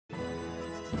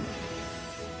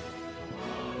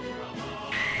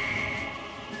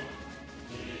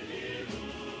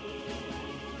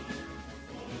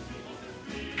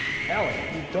Alex,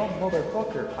 you dumb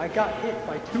motherfucker. I got hit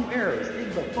by 2 arrows in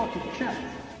the fucking chest.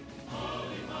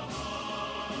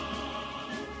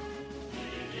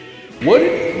 What an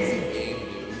easy game,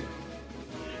 dude.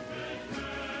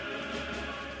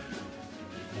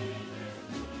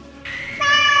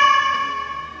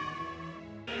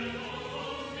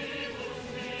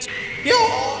 Yo!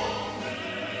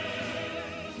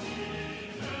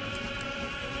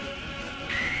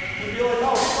 You're like,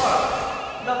 oh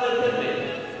fuck, nothing hit me.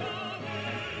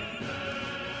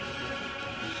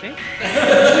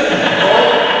 Shit.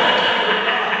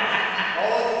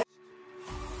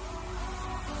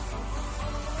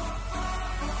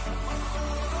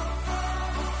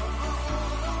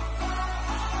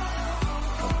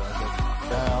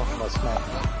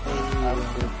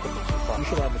 You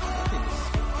should have it.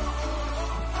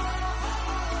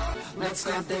 Let's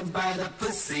grab them by the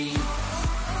pussy.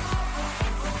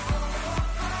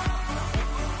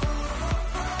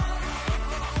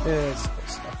 It's good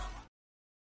stuff.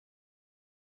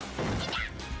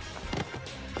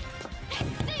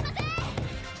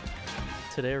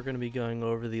 Today we're going to be going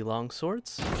over the long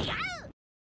swords.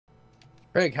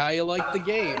 Craig, how you like the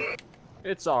game?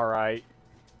 It's alright.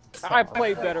 I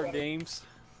play better games.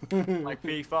 Like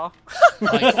FIFA.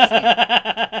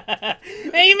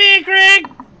 Amen, Craig!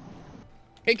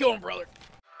 Hey, going, brother.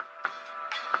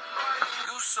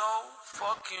 You so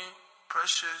fucking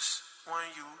precious when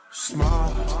you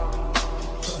smile.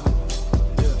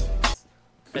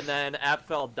 And then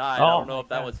Apfel died. I don't know if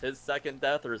that was his second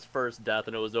death or his first death,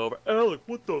 and it was over. Alec,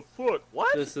 what the fuck?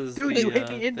 What? This is Dude, the, you hit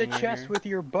me in the thing right chest here. with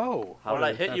your bow. How did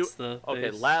I hit you? That's the Okay,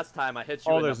 base. last time I hit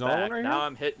you in there's the no back. one right Now here?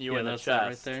 I'm hitting you Yeah, in the that's that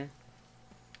chest. right there.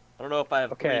 I don't know if I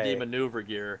have Okay. 3D maneuver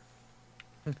gear.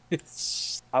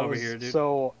 Over here, dude.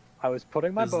 So, I was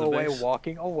putting my This is bow the away, base.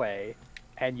 walking away,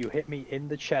 and you hit me in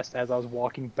the chest as I was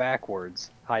walking backwards.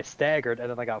 I staggered, and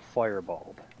then I got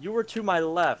fireballed. You were to my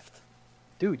left.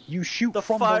 Dude, you shoot The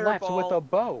from the left fireball- with a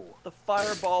bow. The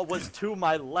fireball was to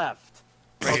my left,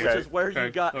 Right which here. is where you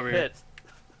Craig, got over hit.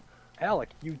 Alec,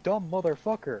 you dumb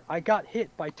motherfucker. I got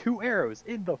hit by 2 arrows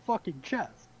in the fucking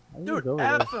chest. Dude,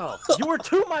 Apfel, you were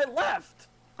to my left.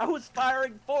 I was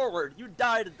firing forward. You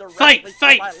died directly Fight, to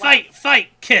fight, my fight, left. fight!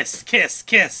 Kiss, kiss,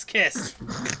 kiss, kiss!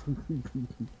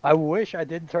 I wish I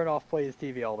didn't turn off Plays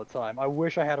TV all the time. I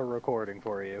wish I had a recording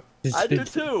for you. I do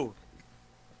too.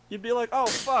 You'd be like, oh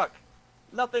fuck,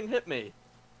 nothing hit me.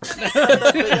 That's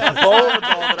a big ass volleyball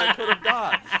that I could have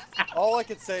dodged. All I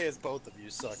can say is both of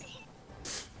you suck.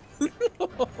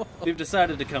 We've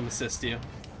decided to come assist you.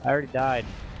 I already died.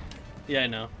 Yeah, I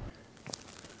know.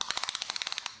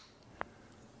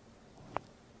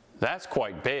 That's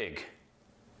quite big.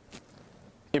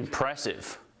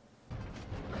 Impressive.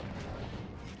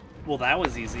 Well, that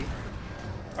was easy.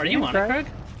 Are you on it, Craig?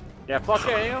 Yeah, fuck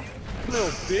I am. Little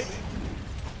bitch.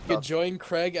 You could join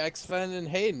Craig, X-Fen, and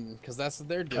Hayden, because that's what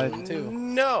they're doing, too.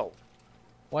 No,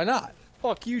 Why not?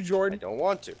 Fuck you, I Jordan. don't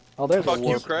want to. Oh, there's Fuck a you,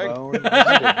 warped Craig. bone.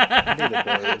 I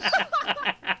needed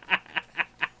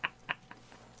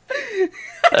those.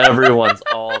 Everyone's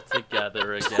all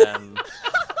together again.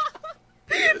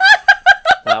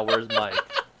 Now where's Mike?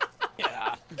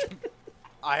 Yeah.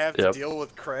 I have to Yep. deal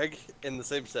with Craig in the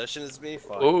same session as me.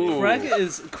 Fuck. Ooh.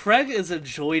 Craig is a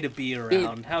joy to be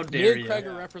around. How Me dare and you? Craig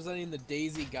are representing the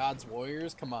Daisy Gods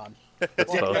Warriors. Come on.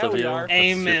 Both yeah, of we you. are. That's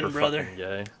Amen, super brother. fucking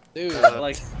gay. Dude.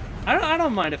 Like, I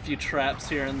don't mind a few traps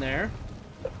here and there,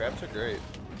 Crabs are great.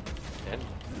 And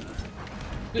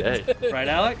gay. right,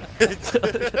 Alec?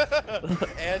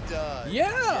 And Yeah!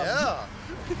 yeah,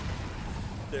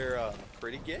 they're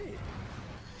pretty gay.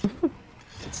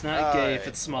 It's not gay if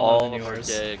it's smaller All than of them are yours.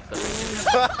 gay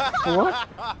except Yeah,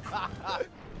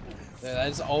 that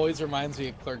just always reminds me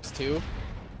of Clerks 2.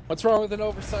 What's wrong with an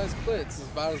oversized clit? It's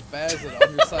about as bad as an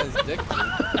undersized dick.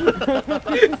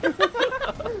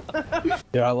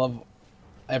 Dude, I love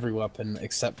every weapon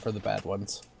except for the bad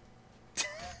ones.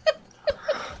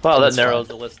 Wow, that That's narrows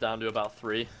fine. the list down to about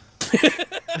 3.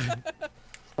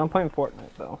 I'm playing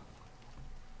Fortnite though.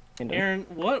 Aaron,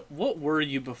 what were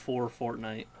you before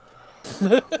Fortnite?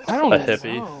 I don't A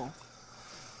hippie. know.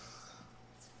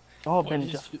 It's all been did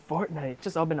just you- Fortnite. It's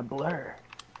just all been a blur.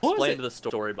 What was Explain it? to the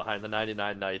story behind the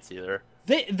 99 Nights either.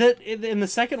 In the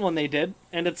second one they did,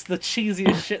 and it's the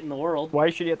cheesiest shit in the world.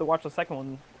 Why should you have to watch the second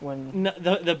one when? No,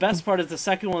 the best part is the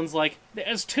second one's like,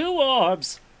 there's 2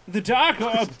 orbs, the dark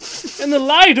orb and the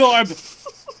light orb.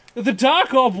 The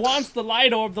dark orb wants the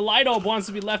light orb wants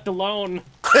to be left alone.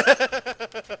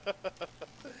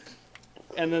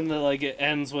 And then it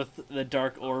ends with the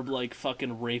dark orb like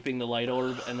fucking raping the light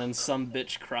orb, and then some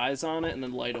bitch cries on it, and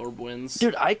then light orb wins.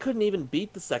 Dude, I couldn't even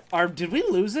beat the second. Did we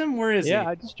lose him? Where is Yeah, he?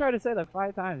 I just tried to say that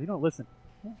 5 times. You don't listen.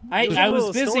 I There's a was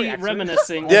little busy story, actually.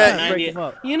 reminiscing. Yeah, about break 98 him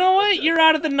up. You know what? You're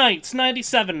out of the Knights.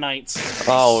 97 Knights.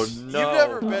 Oh no! You've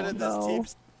never been in this no. team.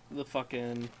 The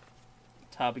fucking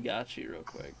Tabagachi real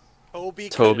quick. Toby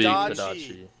Toby Kadachi.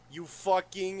 Kadachi. You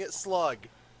fucking slug.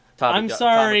 I'm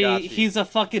sorry, Tamagotchi. he's a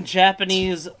fucking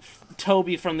Japanese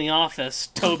Toby from The Office.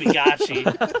 Tobigachi.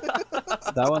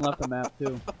 That one left the map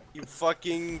too. You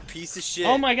fucking piece of shit.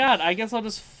 Oh my god, I guess I'll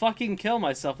just fucking kill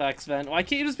myself, X-Vent. Why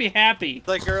can't you just be happy? It's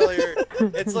like earlier.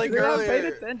 It's like You're not paying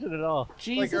earlier. attention at all.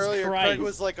 Jesus Like earlier, Christ. Craig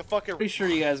was like a fucking. Pretty sure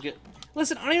you guys get...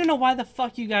 Listen, I don't even know why the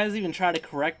fuck you guys even try to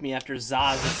correct me after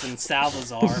Zazas and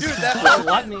Salvazar. Dude, that Just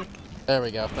let me... There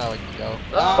we go. Now we can go.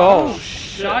 Oh,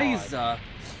 Shiza.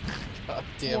 God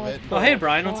damn it. Oh, hey,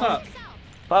 Brian, what's up?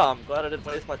 Oh, I'm glad I didn't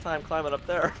waste my time climbing up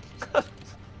there.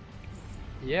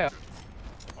 Yeah.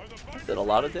 Did a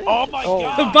lot of damage. Oh my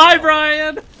god! Bye,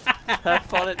 Brian! Have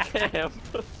fun at camp.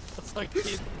 It's like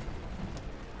he's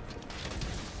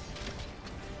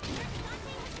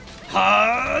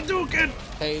Hadouken!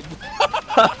 paid.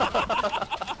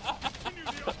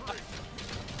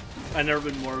 I've never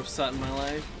been more upset in my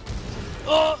life.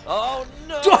 Oh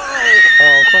no!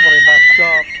 Oh, somebody messed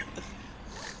up.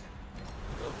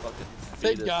 The fucking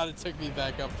Thank fetus. God it took me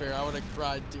back up here. I would have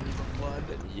cried tears of blood.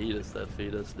 Yeetus, that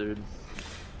fetus, dude.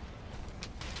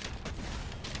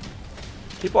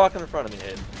 Keep walking in front of me,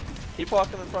 Hayden. Keep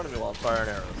walking in front of me while I'm firing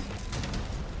arrows.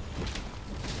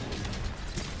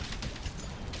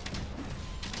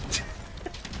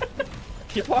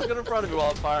 Keep walking in front of me while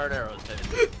I'm firing arrows,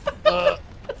 Hayden.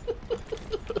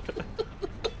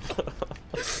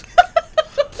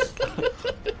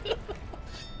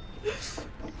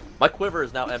 My quiver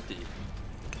is now empty.